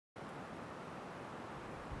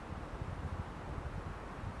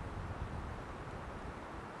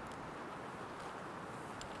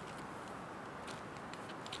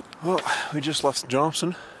Well, we just left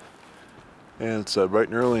Jomson, and it's bright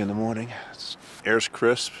and early in the morning. Air's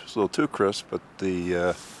crisp. It's a little too crisp, but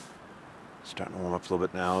the starting to warm up a little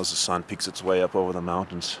bit now as the sun peeks its way up over the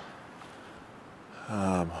mountains. We're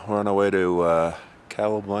on our way to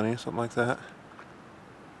Kalopani, something like that.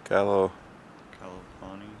 Kalopani.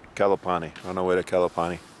 We're on our way to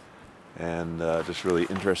Kalopani, and just really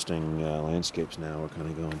interesting landscapes now we're kind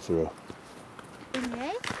of going through. I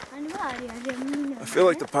feel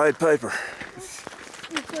like the Pied Piper.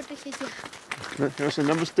 You want to say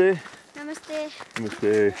namaste? Namaste.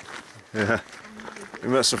 Namaste. Yeah. We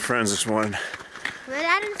met some friends this morning. Where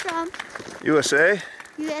are you from? USA?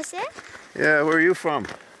 USA? Yeah, where are you from?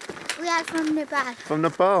 We are from Nepal. From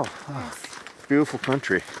Nepal? Yes. Oh, beautiful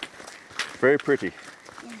country. Very pretty.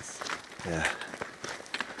 Yes. Yeah.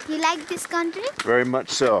 You like this country? Very much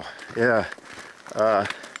so. Yeah.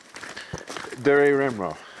 Dere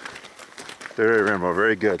Remro.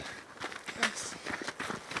 Very good. Yes.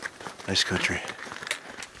 Nice country.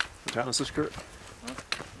 What town is this, Kurt?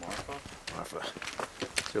 Marfa.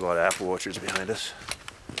 See a lot of apple orchards behind us.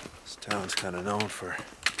 This town's kind of known for,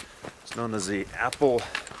 it's known as the apple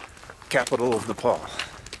capital of Nepal.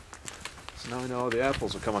 So now we know all the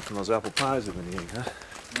apples are coming from those apple pies we've been eating, huh?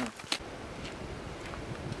 Yeah.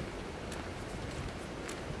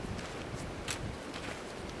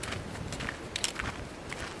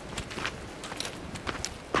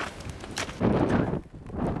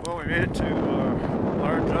 Well, we made it to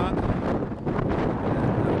Larjong.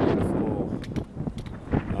 Beautiful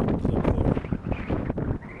mountains up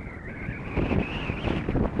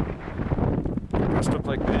there. Dressed up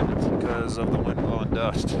like bandits because of the wind blowing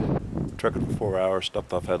dust. Trucking for 4 hours,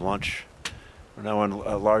 stopped off, had lunch. We're now in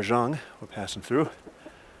Larjong. We're passing through.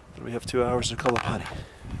 And we have 2 hours to Kalopani.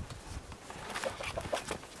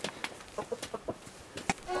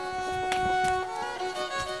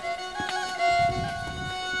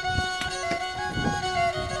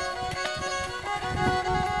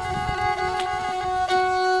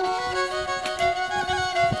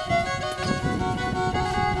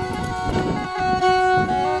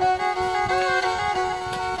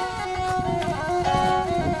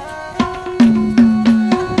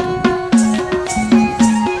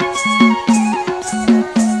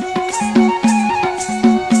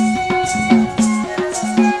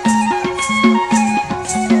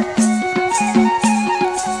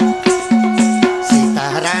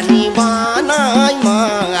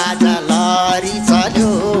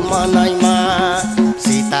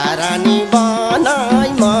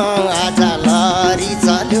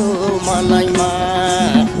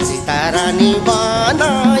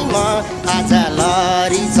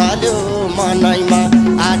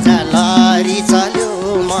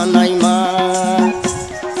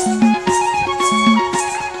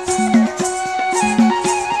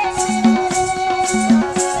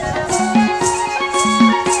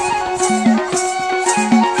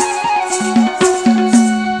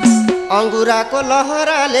 अंगुराको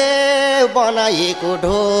लहराले बनाएको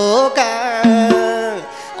ढोका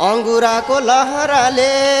अंगुराको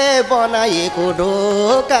लहराले बनाएको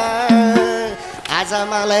ढोका आज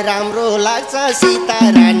मलाई राम्रो लाग्छ सीता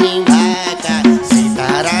रानी भाका सीता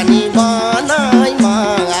रानी बनाइमा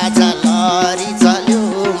आज लहरी चल्यो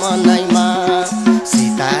मनैमा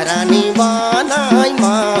सीता रानी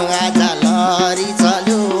बनाइमा आज लहरी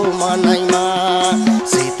चल्यो मनैमा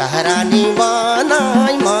सीता रानी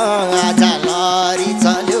बनाइमा आज लहरी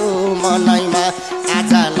चल्यो मनैमा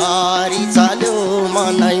आज लहरी चल्यो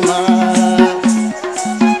मनैमा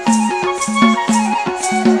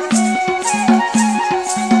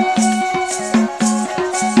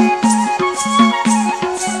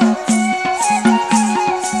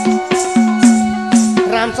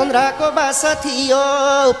रामचन्द्रको बास थियो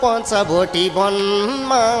पञ्चभोटी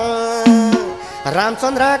वनमा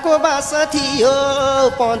रामचन्द्रको बास थियो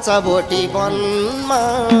पञ्चभोटी वनमा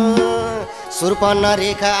सुर्पन्न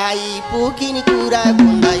रेखा आइपुगिन् कुरा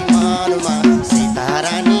गुन्दै मनमा सीता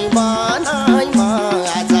रानी बनाइमा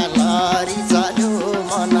आज लहरी चल्यो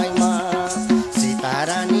मनैमा सीता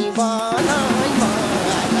रानी बनाइमा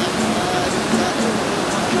आज लहरी चल्यो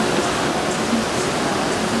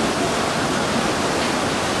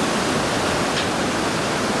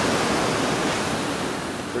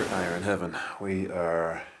Kurt and I are in heaven. We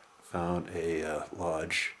are found a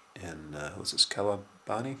lodge in what's this,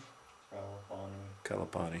 Kalopani?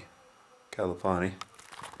 Kalopani.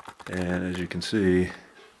 And as you can see,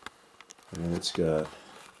 it's got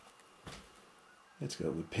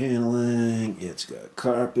wood paneling, it's got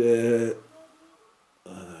carpet.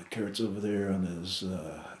 Kurt's over there on his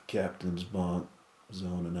captain's bunk,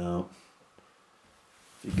 zoning out.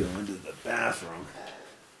 If you go into the bathroom,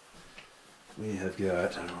 We have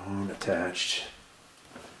got our own attached.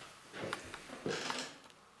 We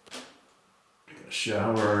got a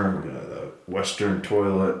shower, we got a Western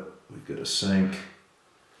toilet, we've got a sink.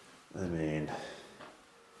 I mean,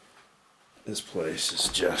 this place is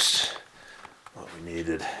just what we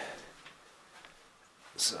needed.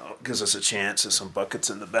 So it gives us a chance at some buckets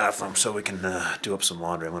in the bathroom so we can do up some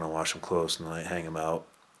laundry. I'm going to wash them clothes tonight, hang them out.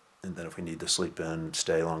 And then if we need to sleep in,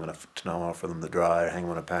 stay long enough to know for them to dry, or hang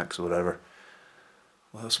them on a packs or whatever,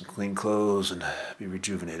 we'll have some clean clothes and be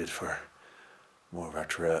rejuvenated for more of our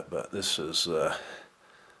trip. But this is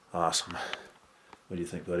awesome. What do you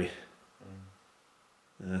think, buddy?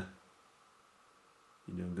 Yeah?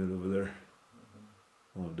 You doing good over there?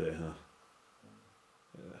 Long day, huh?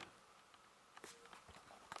 Yeah.